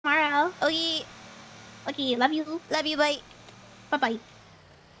Okay. Okay, love you. Love you, bye. Bye-bye.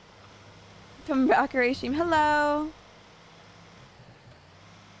 From Valkyrie stream. Hello.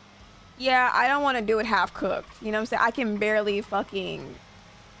 Yeah, I don't want to do it half cooked. You know what I'm saying? I can barely fucking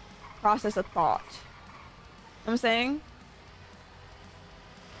process a thought. You know what I'm saying?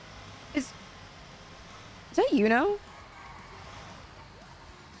 Is that Yuno?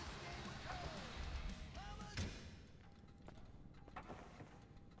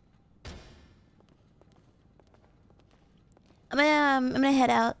 I'm gonna head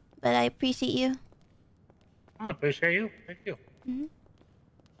out, but I appreciate you. I appreciate you. Thank you. Mm-hmm.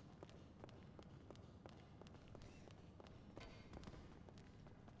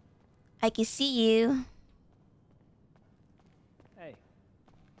 I can see you. Hey.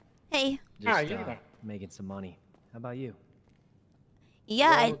 Hey. Just making some money. How about you?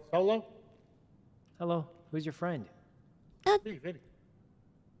 Yeah, Solo? Hello. Who's your friend? Hey, Vinny.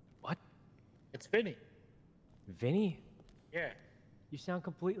 What? It's Vinny. Vinny? Yeah. You sound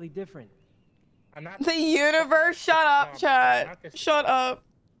completely different. I'm not. The universe. Shut up, chat. Shut up.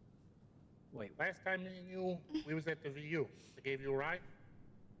 Wait. Last time me and you, we was at the VU. I gave you a ride.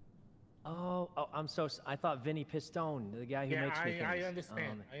 Oh, I'm so. I thought Vinny Pistone, the guy who makes me things. I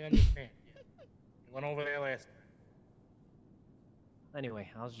understand. I understand. Yeah. You went over there last time.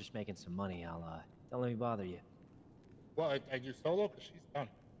 Anyway, I was just making some money. Don't let me bother you. Well, are you solo? Cause she's done.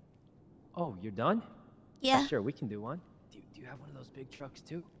 Oh, you're done? Yeah. Sure, we can do one. Do you have one of those big trucks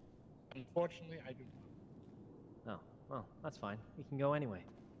too? Unfortunately, I do. Oh, well, that's fine. We can go anyway.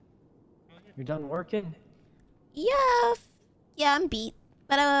 You're done working? Yeah. Yeah, I'm beat.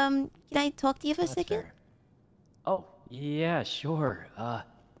 But can I talk to you for a second? Fair. Oh, yeah, sure.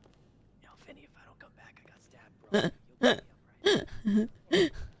 Vinny, if I don't come back, I got stabbed, bro. You'll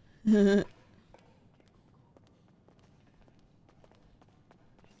be alright?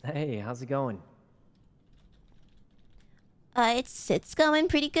 Hey, how's it going? It's going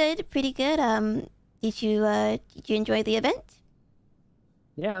pretty good, did you enjoy the event?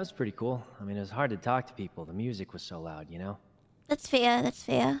 Yeah, it was pretty cool. I mean, it was hard to talk to people. The music was so loud, you know? That's fair, that's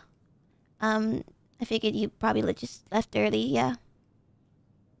fair. I figured you probably just left early, yeah.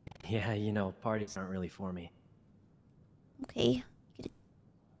 Yeah, you know, parties aren't really for me. Okay. You could've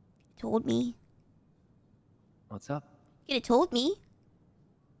told me. What's up? You could've told me.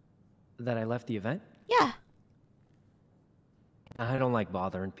 That I left the event? Yeah. I don't like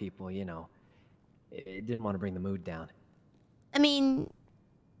bothering people, you know. I didn't want to bring the mood down. I mean,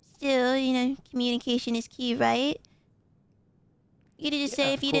 still, you know, communication is key, right? You could just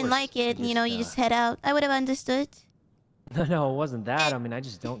say if you didn't like it, you know, you just head out. I would have understood. No, it wasn't that. I mean, I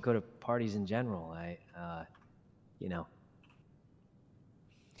just don't go to parties in general. You know.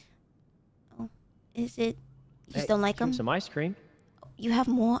 Oh, is it? You just don't like them? Some ice cream. You have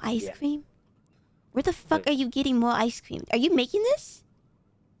more ice cream? Where the fuck are you getting more ice cream? Are you making this?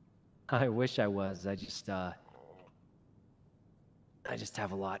 I wish I was. I just have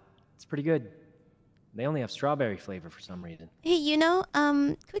a lot. It's pretty good. They only have strawberry flavor for some reason. Hey, you know,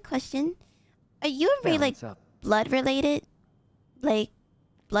 quick question. Are you ever like blood related? Like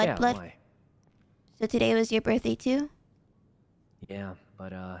blood? Why? So today was your birthday too? Yeah,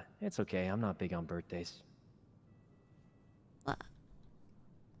 but it's okay. I'm not big on birthdays. What?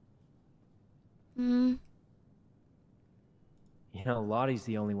 You know, Lottie's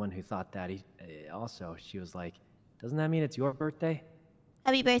the only one who thought that. Also, she was like, "Doesn't that mean it's your birthday?"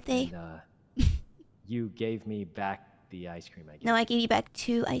 Happy birthday. And, you gave me back the ice cream I gave. No, I gave you back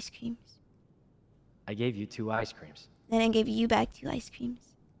 2 ice creams. I gave you 2 ice creams. Then I gave you back 2 ice creams.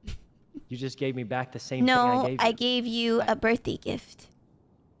 You just gave me back the same thing I gave you. No, I gave you a birthday gift.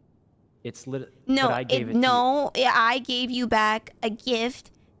 It's literally. No, I gave it no, to you. I gave you back a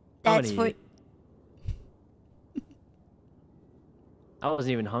gift that's for. I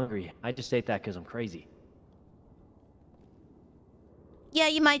wasn't even hungry. I just ate that because I'm crazy. Yeah,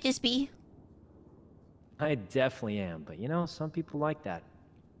 you might just be. I definitely am, but you know, some people like that.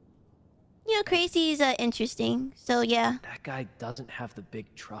 You know, crazy is interesting, so yeah. That guy doesn't have the big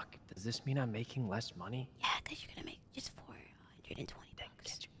truck. Does this mean I'm making less money? Yeah, because you're gonna make just $420.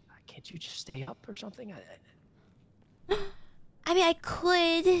 Can't you just stay up or something? I mean, I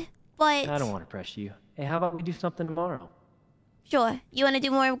could, but... I don't want to press you. Hey, how about we do something tomorrow? Sure. You want to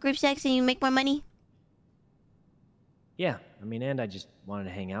do more group sex and you make more money? Yeah, I mean, and I just wanted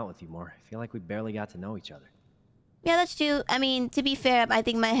to hang out with you more. I feel like we barely got to know each other. Yeah, that's true. I mean, to be fair, I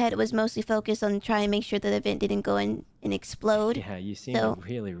think my head was mostly focused on trying to make sure that the event didn't go and explode. Yeah, you seemed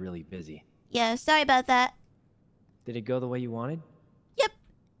really, really busy. Yeah, sorry about that. Did it go the way you wanted? Yep.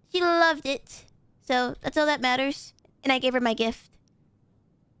 She loved it. So, that's all that matters. And I gave her my gift.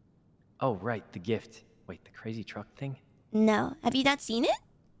 Oh, right, the gift. Wait, the crazy truck thing? No. Have you not seen it?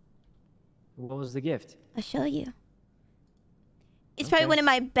 What was the gift? I'll show you. It's Okay. probably one of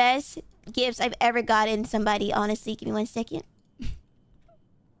my best gifts I've ever gotten somebody, honestly. Give me 1 second.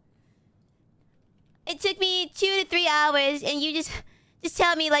 It took me 2 to 3 hours, and you just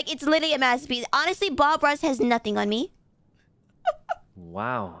tell me, like, it's literally a masterpiece. Honestly, Bob Ross has nothing on me.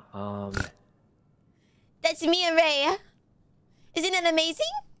 Wow, That's me and Ray. Isn't it amazing?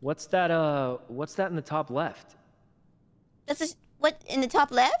 what's that in the top left? That's just, what, in the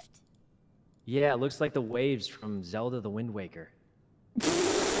top left? Yeah, it looks like the waves from Zelda the Wind Waker.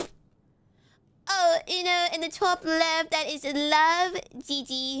 Oh, you know, in the top left, that is love,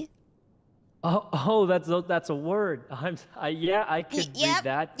 Gigi. Oh, that's a word. Yeah, I could read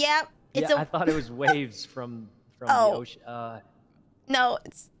that. Yep. Yeah, I thought it was waves from the ocean. No,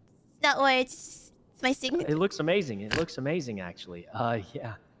 it's not words. It's my signature. It looks amazing. It looks amazing, actually.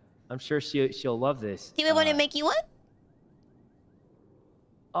 Yeah, I'm sure she'll love this. Do you want to make you one?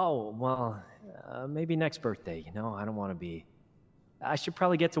 Oh, well, maybe next birthday. You know, I don't want to be. I should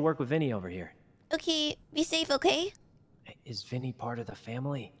probably get to work with Vinny over here. Okay, be safe, okay? Is Vinny part of the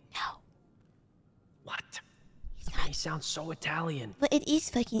family? No. What? He's Vinny not. sounds so Italian. But it is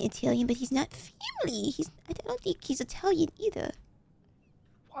fucking Italian, but he's not family. I don't think he's Italian either.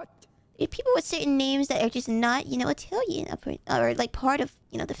 What? There are people with certain names that are just not, you know, Italian or like part of,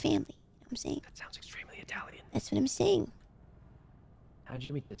 you know, the family. You know what I'm saying? That sounds extremely Italian. That's what I'm saying. How did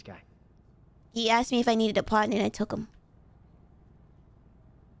you meet this guy? He asked me if I needed a partner, and I took him.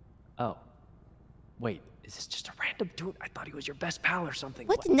 Oh. Wait, is this just a random dude? I thought he was your best pal or something.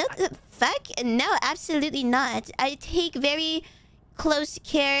 What? No, fuck? No, absolutely not. I take very close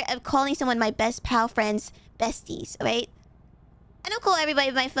care of calling someone my best pal friends besties, right? I don't call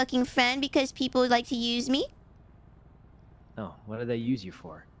everybody my fucking friend because people like to use me. Oh, what do they use you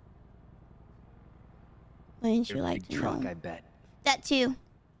for? Wouldn't Your you like big to truck, know? I bet. That too.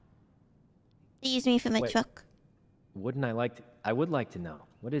 They use me for my Wait. truck. Wouldn't I like to? I would like to know.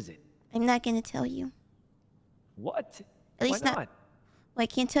 What is it? I'm not gonna tell you. What? At least Why not. not? Well, I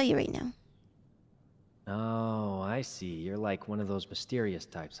can't tell you right now. Oh, I see. You're like one of those mysterious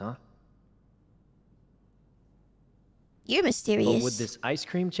types, huh? You're mysterious. But would this ice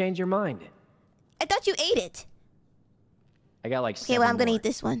cream change your mind? I thought you ate it. I got like Okay, well, I'm gonna more. eat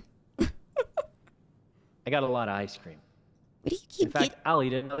this one. I got a lot of ice cream. What do you In keep fact, getting? I'll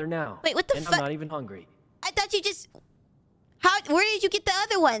eat another now. Wait, what the and fuck? I'm not even hungry. I thought you just... Where did you get the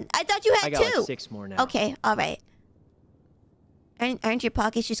other one? I thought you I had got two. like 6 more now. Okay, alright. Aren't your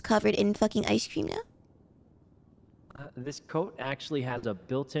pockets just covered in fucking ice cream now? This coat actually has a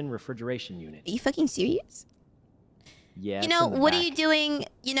built-in refrigeration unit. Are you fucking serious? Yeah. You it's know, in the what are back. you doing,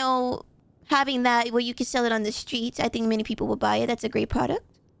 you know, having that where you can sell it on the streets? I think many people will buy it. That's a great product.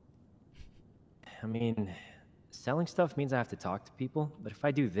 I mean, selling stuff means I have to talk to people, but if I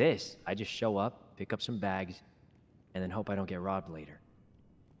do this, I just show up, pick up some bags, and then hope I don't get robbed later.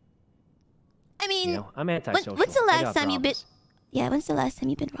 I mean, You know, I'm antisocial. when's the I last got time you've been... problems. Yeah, when's the last time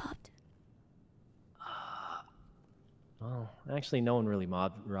you've been robbed? Well, actually, no one really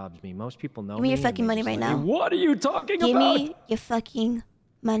robs me. Most people know Give me your and fucking they money just right like, now. "Hey, what are you talking Give about? me your fucking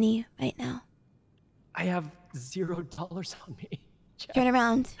money right now. I have $0 on me. Check. Turn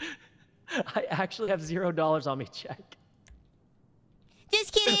around. I actually have $0 on me. Check.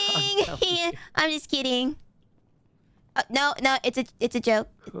 Just I'm kidding. telling you. I'm just kidding. No, it's a joke.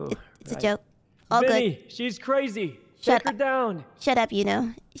 It's a Right. joke. All Vinny, good. she's crazy. Shut Take her up. down. Shut up, you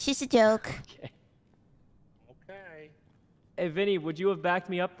know. It's just a joke. Okay. Okay. Hey, Vinny, would you have backed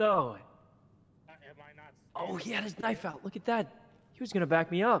me up, though? Am I not? Oh, he had his knife out. Look at that. He was going to back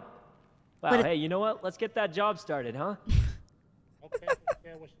me up. Wow, What- hey, you know what? Let's get that job started, huh? Okay.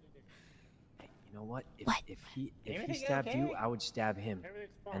 Yeah. What should we do? Hey, you know what? What? If he Everything stabbed you, okay? I would stab him. Everything's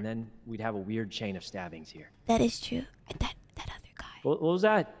fine. And then we'd have a weird chain of stabbings here. That is true. And that other guy. What was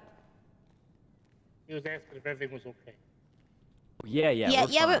that? He was asking if everything was okay. Yeah,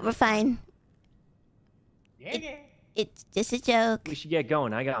 Yeah, we're we're fine. fine. Yeah. Yeah. It's just a joke. We should get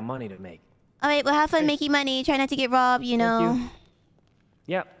going. I got money to make. All right, well, have fun Hey. making money. Try not to get robbed, you know. you.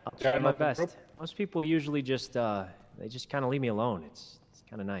 Yeah, I'll try Got my enough rope? best. Most people usually just, they just kind of leave me alone. It's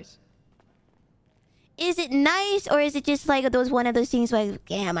kind of nice. Is it nice, or is it just like one of those things where,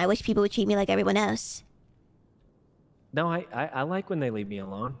 damn, I wish people would treat me like everyone else? No, I like when they leave me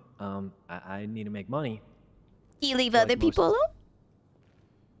alone. I need to make money. Do you leave Like other most- people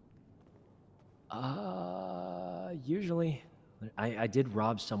alone? Usually. I did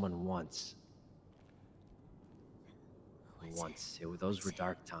rob someone once. Those were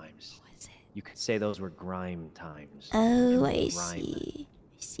dark times. What was it? You could say those were grime times. Oh, And I grime. see.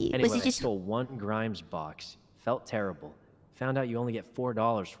 I see. Anyway, Was it I just... stole one Grimes box. Felt terrible. Found out you only get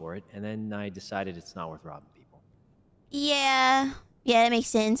 $4 for it, and then I decided it's not worth robbing people. Yeah. Yeah, that makes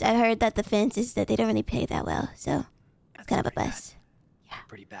sense. I heard that the fence is that they don't really pay that well, so it's kind of a bust. Yeah.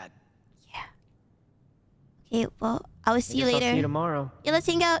 Pretty bad. Okay, well, I will see you later. I'll see you tomorrow. Yeah, let's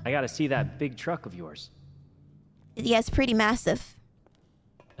hang out. I gotta see that big truck of yours. Yeah, it's pretty massive.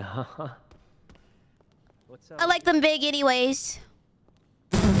 What's up? I like them big anyways.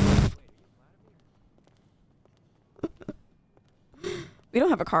 We don't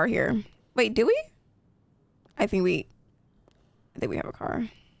have a car here. Wait, do we? I think we have a car.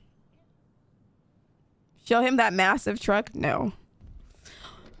 Show him that massive truck? No.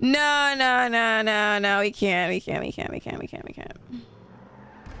 No. We can't.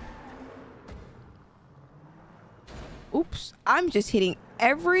 Oops. I'm just hitting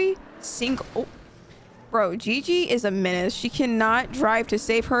every single... Oh. Bro, Gigi is a menace. She cannot drive to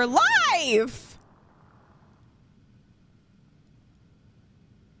save her life!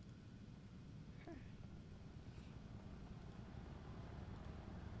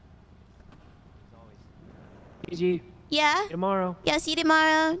 Gigi. Yeah? See you tomorrow. Yeah, see you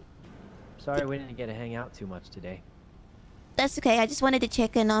tomorrow. Sorry we didn't get to hang out too much today. That's okay. I just wanted to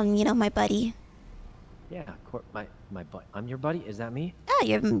check in on, you know, my buddy. Yeah, my buddy. I'm your buddy? Is that me? Oh,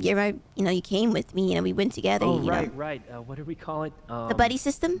 you're my, you know, you came with me, you know, we went together, Oh, you right, know. right. What did we call it? The buddy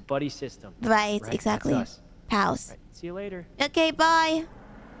system? Buddy system. Right, exactly. That's us. Pals. Right, see you later. Okay, bye.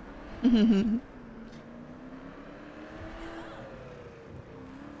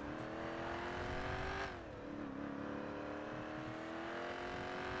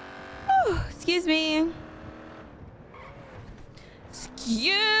 Excuse me.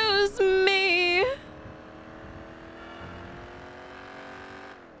 Excuse me.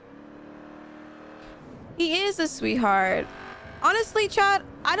 He is a sweetheart. Honestly, chat,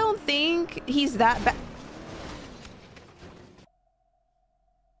 I don't think he's that bad.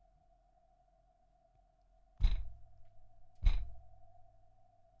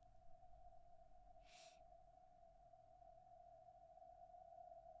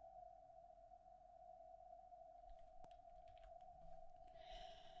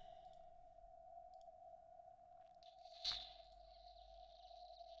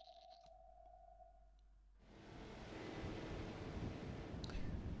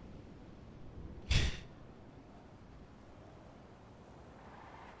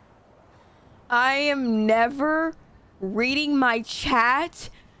 I am never reading my chat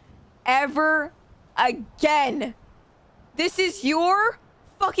ever again. This is your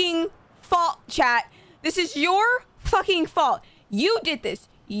fucking fault, chat. This is your fucking fault. You did this.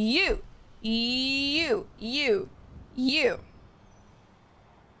 You.